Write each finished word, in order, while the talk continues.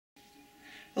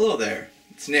Hello there,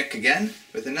 it's Nick again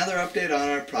with another update on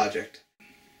our project.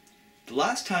 The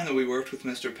last time that we worked with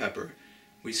Mr. Pepper,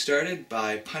 we started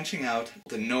by punching out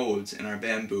the nodes in our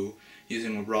bamboo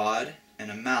using a rod and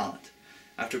a mallet.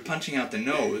 After punching out the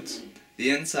nodes, the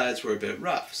insides were a bit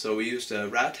rough, so we used a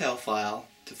rat tail file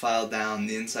to file down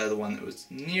the inside of the one that was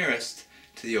nearest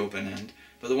to the open end,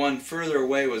 but the one further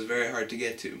away was very hard to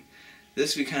get to.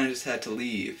 This we kind of just had to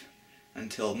leave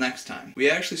until next time. We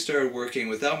actually started working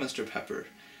without Mr. Pepper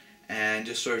and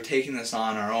just sort of taking this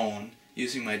on our own,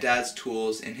 using my dad's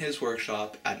tools in his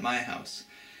workshop at my house.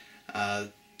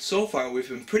 So far we've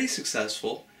been pretty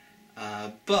successful,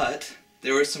 but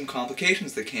there were some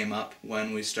complications that came up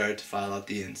when we started to file out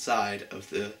the inside of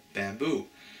the bamboo.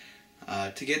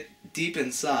 To get deep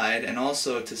inside and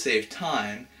also to save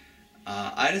time,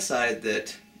 I decided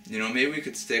that maybe we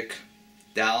could stick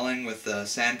doweling with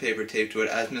sandpaper tape to it,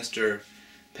 as Mr.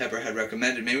 Pepper had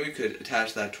recommended. Maybe we could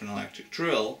attach that to an electric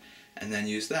drill and then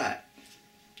use that.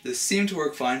 This seemed to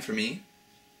work fine for me.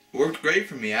 It worked great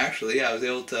for me, actually. I was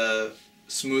able to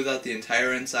smooth out the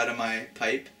entire inside of my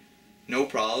pipe. No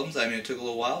problems. I mean, it took a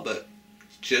little while, but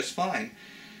just fine.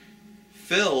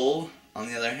 Phil, on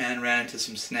the other hand, ran into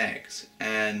some snags,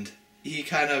 and he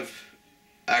kind of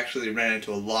actually ran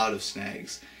into a lot of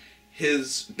snags.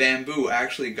 His bamboo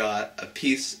actually got a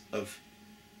piece of,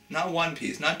 not one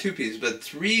piece, not two pieces, but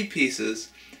 3 pieces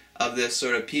of this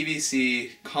sort of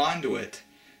PVC conduit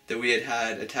that we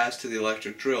had attached to the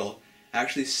electric drill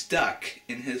actually stuck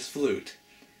in his flute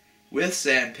with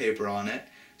sandpaper on it,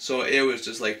 so it was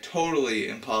just like totally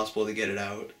impossible to get it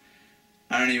out.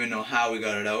 I don't even know how we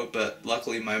got it out, but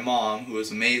luckily my mom, who was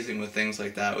amazing with things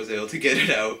like that, was able to get it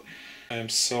out. I am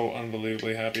so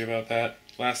unbelievably happy about that.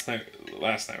 Last night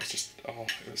was just, oh,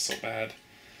 it was so bad.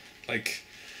 Like,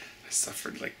 I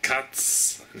suffered like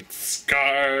cuts and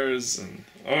scars and,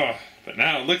 oh, but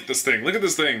now look at this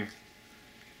thing,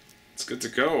 It's good to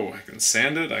go. I can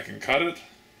sand it, I can cut it,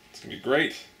 it's gonna be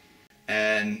great.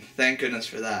 And thank goodness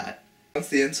for that. Once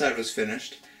the inside was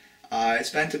finished, I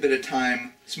spent a bit of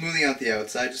time smoothing out the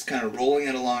outside, just kind of rolling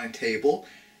it along a table,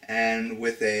 and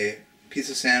with a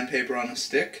piece of sandpaper on a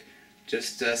stick,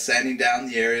 just sanding down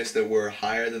the areas that were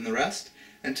higher than the rest,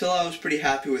 until I was pretty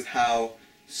happy with how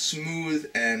smooth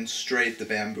and straight the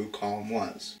bamboo column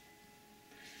was.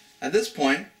 At this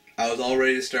point, I was all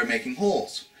ready to start making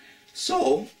holes.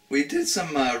 So we did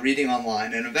some reading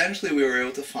online, and eventually we were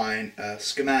able to find a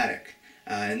schematic.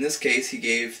 In this case, he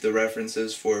gave the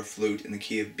references for a flute in the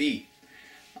key of B.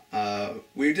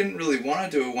 We didn't really want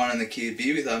to do one in the key of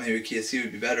B. We thought maybe key of C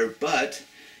would be better, but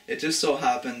it just so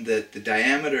happened that the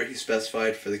diameter he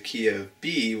specified for the key of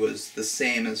B was the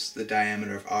same as the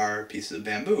diameter of our pieces of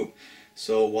bamboo.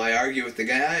 So why argue with the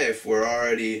guy if we're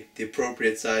already the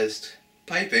appropriate sized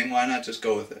piping? Why not just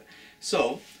go with it?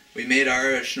 So we made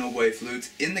our Midway flutes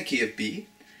in the key of B,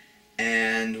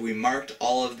 and we marked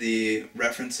all of the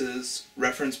reference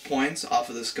points off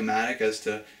of the schematic as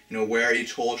to where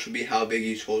each hole should be, how big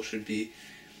each hole should be,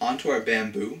 onto our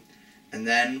bamboo, and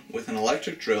then with an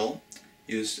electric drill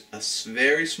used a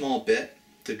very small bit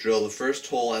to drill the first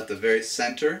hole at the very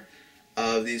center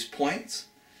of these points.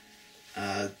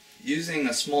 Using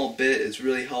a small bit is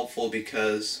really helpful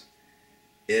because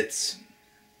it'll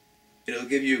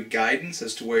give you guidance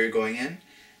as to where you're going in.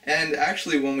 And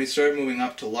actually, when we started moving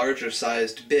up to larger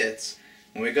sized bits,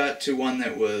 when we got to one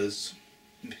that was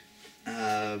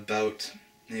about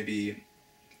maybe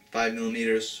 5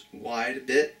 millimeters wide a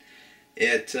bit,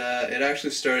 it actually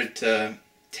started to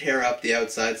tear up the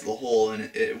outsides of the hole,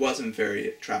 and it wasn't very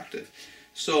attractive.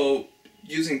 So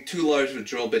using too large of a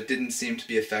drill bit didn't seem to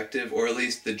be effective, or at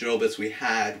least the drill bits we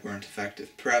had weren't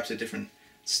effective. Perhaps a different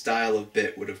style of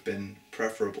bit would have been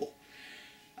preferable.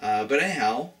 But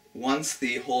anyhow, once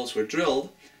the holes were drilled,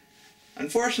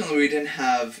 unfortunately we didn't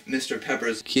have Mr.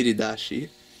 Pepper's kiridashi,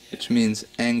 which means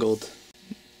angled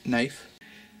knife.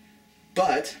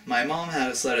 But my mom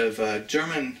had a set of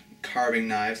German carving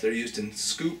knives that are used in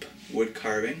scoop wood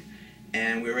carving,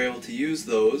 and we were able to use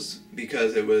those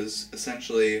because it was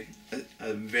essentially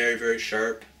a very, very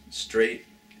sharp, straight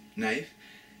knife,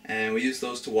 and we used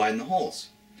those to widen the holes.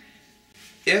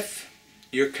 If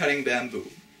you're cutting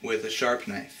bamboo with a sharp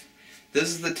knife, this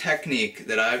is the technique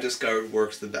that I've discovered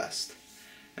works the best.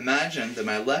 Imagine that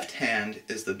my left hand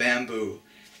is the bamboo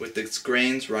with its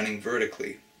grains running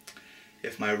vertically.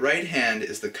 If my right hand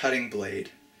is the cutting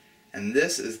blade, and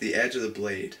this is the edge of the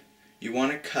blade, you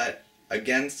want to cut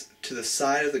to the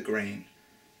side of the grain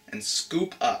and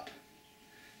scoop up.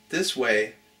 This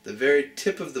way, the very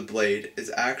tip of the blade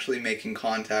is actually making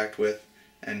contact with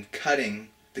and cutting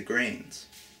the grains.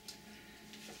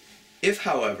 If,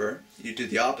 however, you do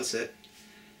the opposite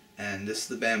and this is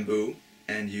the bamboo,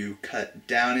 and you cut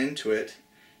down into it,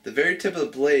 the very tip of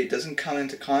the blade doesn't come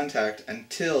into contact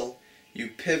until you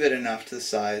pivot enough to the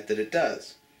side that it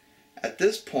does. At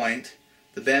this point,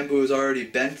 the bamboo is already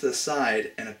bent to the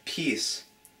side, and a piece,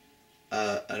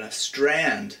 and a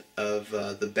strand of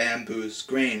the bamboo's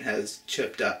grain has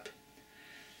chipped up.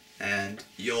 And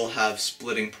you'll have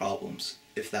splitting problems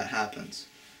if that happens.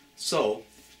 So,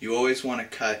 you always want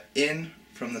to cut in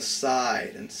from the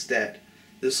side instead.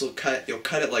 You'll cut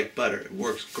it like butter. It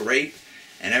works great,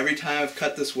 and every time I've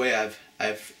cut this way,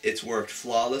 it's worked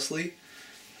flawlessly.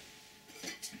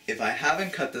 If I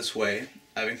haven't cut this way,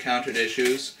 I've encountered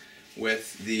issues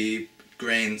with the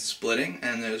grain splitting,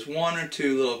 and there's one or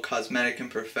two little cosmetic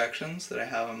imperfections that I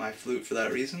have on my flute for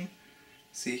that reason.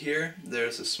 See here,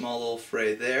 there's a small little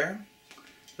fray there.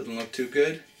 Doesn't look too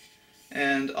good.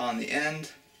 And on the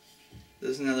end,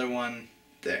 there's another one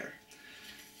there.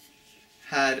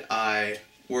 Had I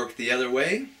worked the other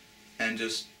way and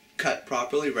just cut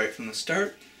properly right from the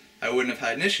start, I wouldn't have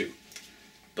had an issue.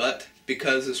 But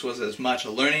because this was as much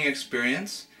a learning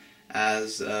experience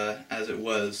as it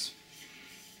was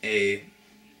a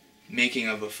making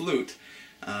of a flute,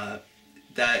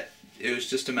 that it was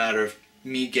just a matter of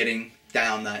me getting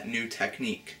down that new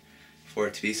technique for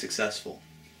it to be successful.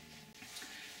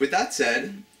 With that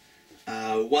said,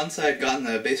 once I had gotten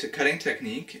the basic cutting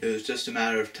technique, it was just a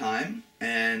matter of time,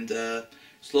 and I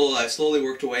slowly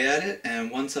worked away at it,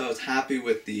 and once I was happy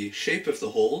with the shape of the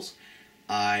holes,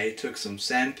 I took some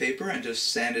sandpaper and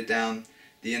just sanded down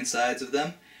the insides of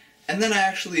them, and then I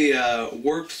actually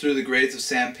worked through the grades of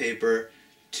sandpaper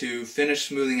to finish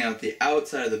smoothing out the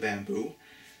outside of the bamboo,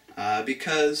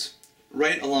 because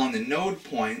right along the node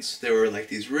points there were like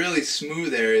these really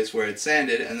smooth areas where it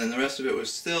sanded, and then the rest of it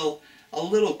was still a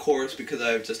little coarse because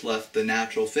I've just left the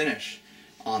natural finish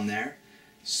on there.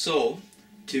 So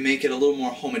to make it a little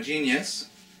more homogeneous,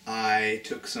 I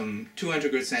took some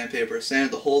 200 grit sandpaper,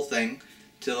 sanded the whole thing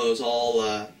till it was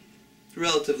all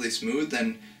relatively smooth,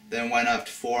 and then went up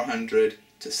to 400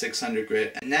 to 600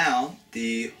 grit, and now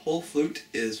the whole flute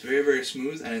is very, very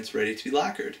smooth and it's ready to be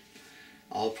lacquered.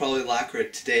 I'll probably lacquer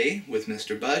it today with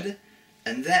Mr. Bud,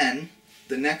 and then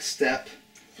the next step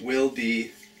will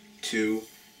be to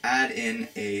add in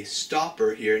a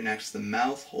stopper here next to the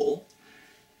mouth hole.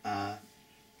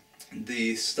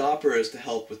 The stopper is to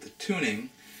help with the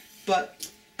tuning,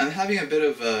 but I'm having a bit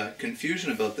of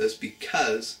confusion about this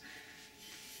because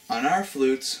on our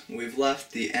flutes we've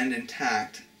left the end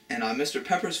intact, and on Mr.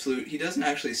 Pepper's flute he doesn't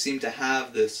actually seem to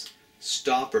have this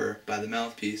stopper by the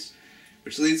mouthpiece,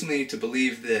 which leads me to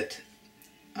believe that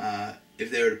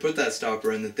if they were to put that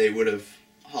stopper in, that they would have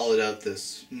hollowed out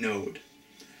this node.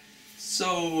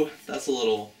 So that's a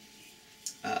little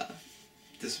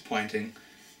disappointing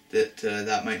that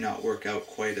that might not work out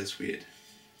quite as we had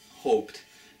hoped.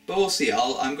 But we'll see.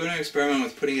 I'm going to experiment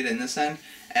with putting it in this end,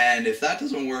 and if that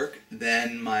doesn't work,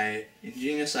 then my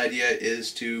ingenious idea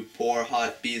is to pour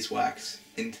hot beeswax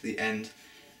into the end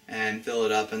and fill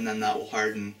it up, and then that will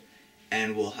harden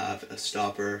and we'll have a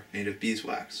stopper made of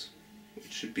beeswax,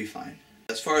 which should be fine.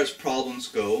 As far as problems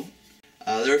go,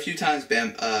 there are a few times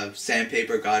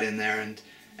sandpaper got in there, and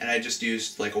I just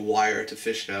used like a wire to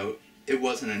fish it out. It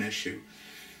wasn't an issue.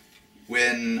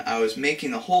 When I was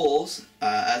making the holes,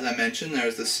 as I mentioned, there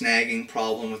was the snagging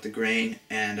problem with the grain,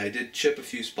 and I did chip a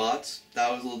few spots.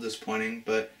 That was a little disappointing,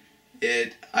 but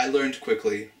I learned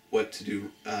quickly what to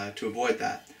do to avoid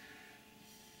that.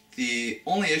 The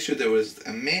only issue that was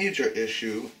a major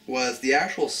issue was the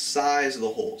actual size of the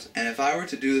holes, and if I were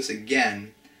to do this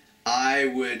again, I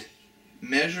would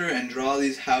measure and draw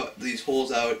these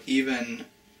holes out even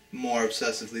more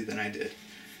obsessively than I did.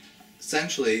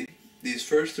 Essentially, these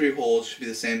first three holes should be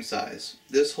the same size.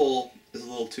 This hole is a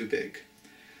little too big.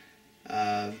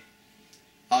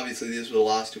 Obviously these were the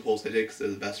last two holes I did because they're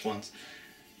the best ones.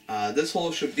 This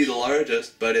hole should be the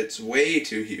largest, but it's way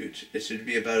too huge. It should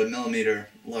be about 1 millimeter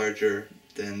larger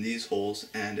than these holes,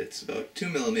 and it's about 2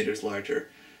 millimeters larger,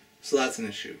 so that's an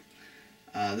issue.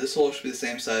 This hole should be the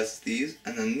same size as these,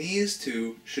 and then these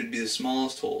two should be the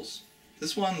smallest holes.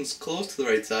 This one's close to the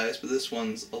right size, but this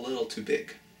one's a little too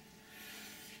big.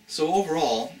 So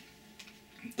overall,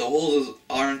 the holes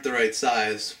aren't the right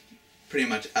size pretty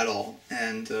much at all,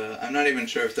 and I'm not even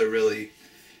sure if they're really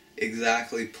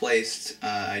exactly placed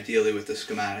ideally with the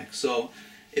schematic. So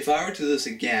if I were to do this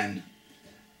again,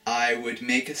 I would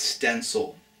make a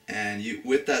stencil, and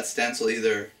with that stencil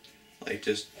either like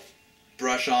just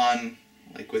brush on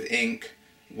like with ink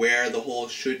where the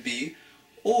holes should be,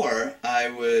 or I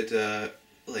would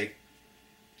like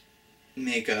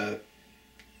make a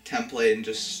template and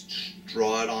just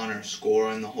draw it on or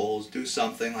score in the holes, do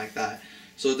something like that,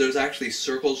 So there's actually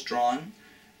circles drawn.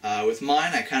 With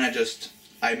mine,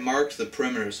 I marked the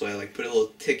perimeter, so I like put a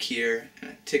little tick here and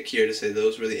a tick here to say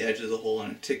those were the edges of the hole,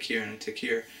 and a tick here and a tick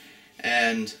here.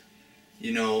 And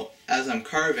you know, as I'm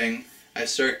carving, I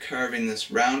start carving this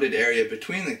rounded area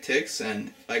between the ticks, and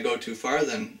if I go too far,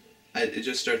 then it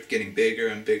just starts getting bigger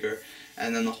and bigger,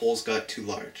 and then the holes got too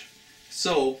large.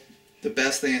 So the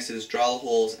best thing is to just draw the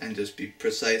holes and just be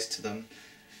precise to them.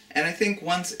 And I think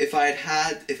if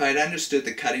I'd understood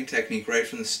the cutting technique right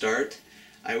from the start,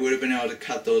 I would have been able to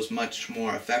cut those much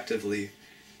more effectively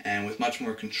and with much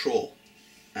more control,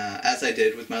 as I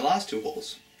did with my last two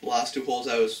holes. The last two holes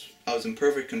I was in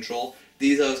perfect control.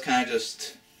 These I was kind of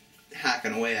just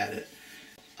hacking away at it.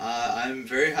 I'm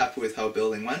very happy with how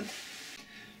building went.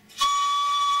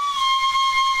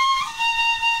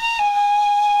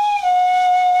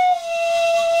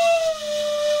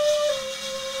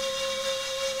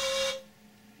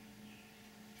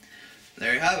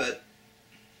 There you have it.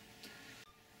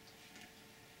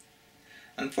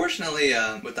 Unfortunately,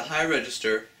 with the high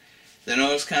register, the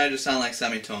notes kind of just sound like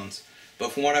semitones.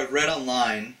 But from what I've read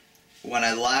online, when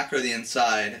I lacquer the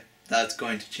inside, that's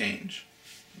going to change.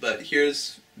 But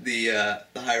here's the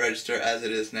high register as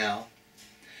it is now.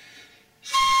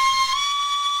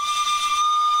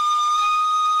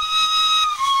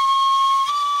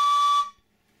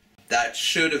 That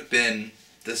should have been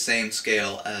the same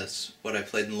scale as what I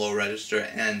played in low register,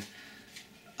 and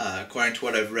according to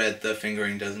what I've read, the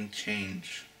fingering doesn't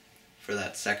change for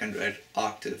that second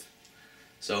octave.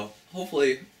 So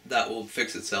hopefully that will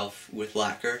fix itself with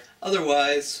lacquer.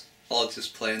 Otherwise, I'll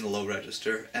just play in the low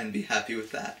register and be happy with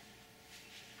that.